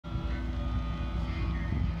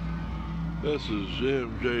This is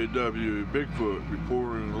Mjwbigfoot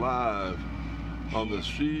reporting live on the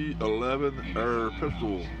C11 Air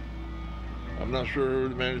Pistol. I'm not sure who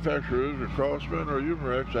the manufacturer is, or Crossman or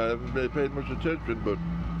Humarex. I haven't paid much attention, but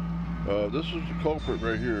this is the culprit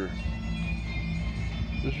right here.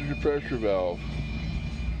 This is your pressure valve.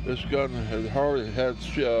 This gun has already had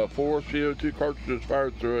 4 CO2 cartridges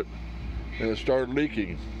fired through it, and it started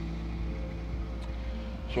leaking.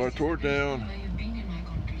 So I tore it down.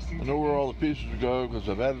 I know where all the pieces go because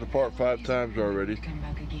I've had it apart 5 times already.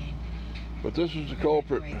 But this is the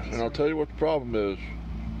culprit, and I'll tell you what the problem is.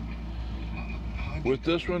 With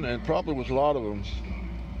this one, and probably with a lot of them,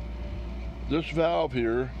 this valve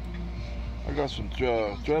here, I got some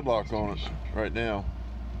thread lock on it right now.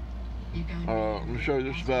 Let me show you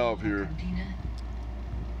this valve here.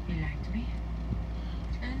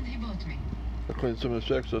 I cleaned some of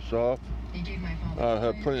this excess off. I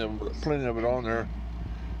have plenty of it on there,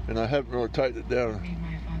 and I haven't really tightened it down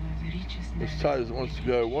as tight as it wants to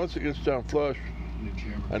go. Once it gets down flush,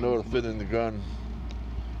 I know it'll fit in the gun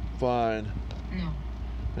fine,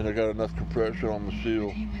 and I got enough compression on the seal.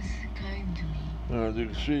 As you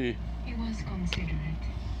can see,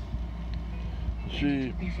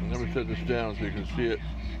 let me set this down so you can see it.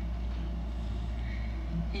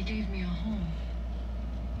 He gave me a home.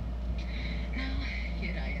 Now,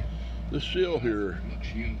 here I am. This seal here,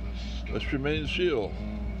 that's your main seal.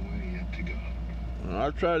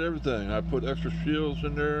 I've tried everything. I put extra seals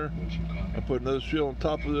in there. I put another seal on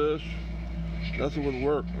top of this. Nothing would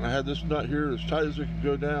work. I had this nut here as tight as it could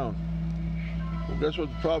go down. Well, guess what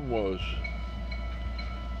the problem was?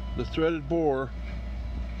 The threaded bore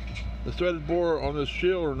on this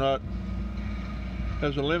sealer nut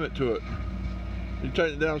has a limit to it. You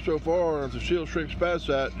tighten it down so far, and if the seal shrinks past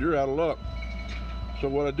that, you're out of luck. So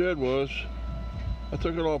what I did was, I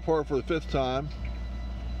took it all apart for the 5th time,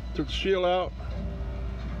 took the seal out,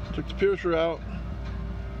 took the piercer out,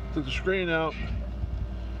 took the screen out,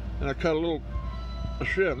 and I cut a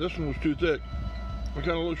shim. This one was too thick. I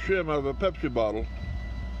cut a little shim out of a Pepsi bottle,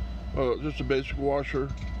 just a basic washer.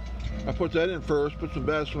 I put that in first, put some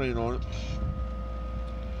Vaseline on it,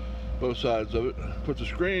 both sides of it. Put the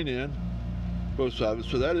screen in, both sides.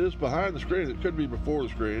 So that is behind the screen. It could be before the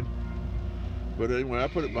screen, but anyway, I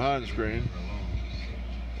put it behind the screen.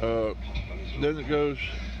 Then it goes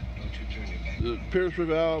the piercer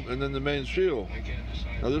valve, and then the main seal.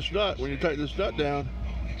 Now this nut, when you tighten this nut down,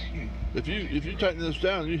 if you tighten this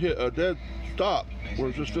down, you hit a dead stop, where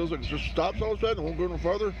it just feels like it just stops all of a sudden, it won't go no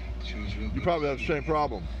further. You probably have the same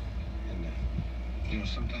problem.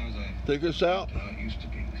 Take this out,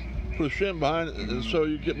 put a shim behind it, and so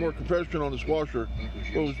you get more compression on this washer.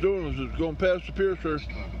 What it was doing was going past the piercer,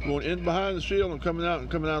 going in behind the seal and coming out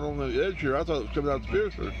on the edge here. I thought it was coming out the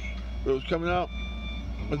piercer, but it was coming out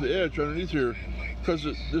at the edge underneath here, because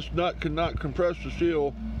this nut could not compress the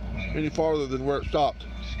seal any farther than where it stopped.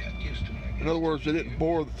 In other words, they didn't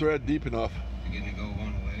bore the thread deep enough.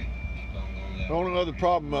 The only other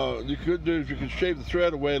problem you could do is you could shave the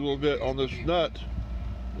thread away a little bit on this nut.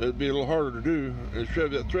 It'd be a little harder to do, and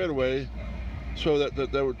shave that thread away so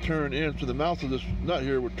that would turn in, so the mouth of this nut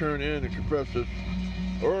here would turn in and compress this.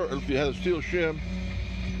 Or if you had a steel shim,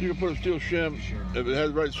 you can put a steel shim, if it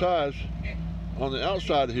had the right size, on the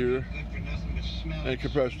outside here and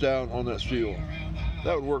compress down on that seal.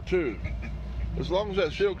 That would work too. As long as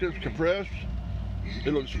that seal gets compressed,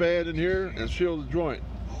 it'll expand in here and seal the joint.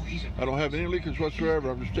 I don't have any leakage whatsoever.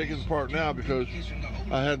 I'm just taking it apart now because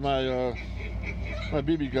I had my my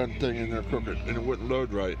BB gun thing in there crooked and it wouldn't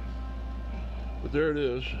load right. But there it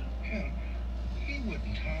is.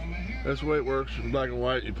 That's the way it works in black and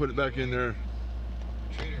white. You put it back in there.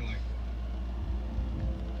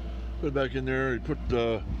 Put it back in there. You put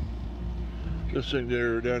this thing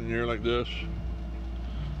there down in here like this.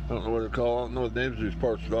 I don't know what to call it. I don't know the names of these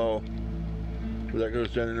parts at all. But that goes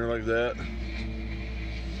down in there like that.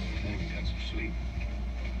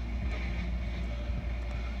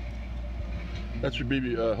 That's your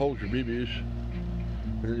BB, holds your BBs.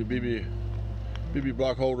 And then your BB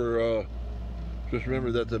block holder, just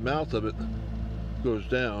remember that the mouth of it goes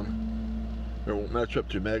down. It won't match up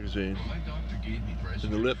to your magazine.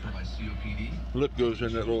 And the lip goes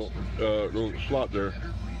in that little slot there.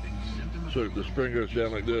 So the spring goes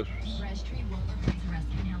down like this.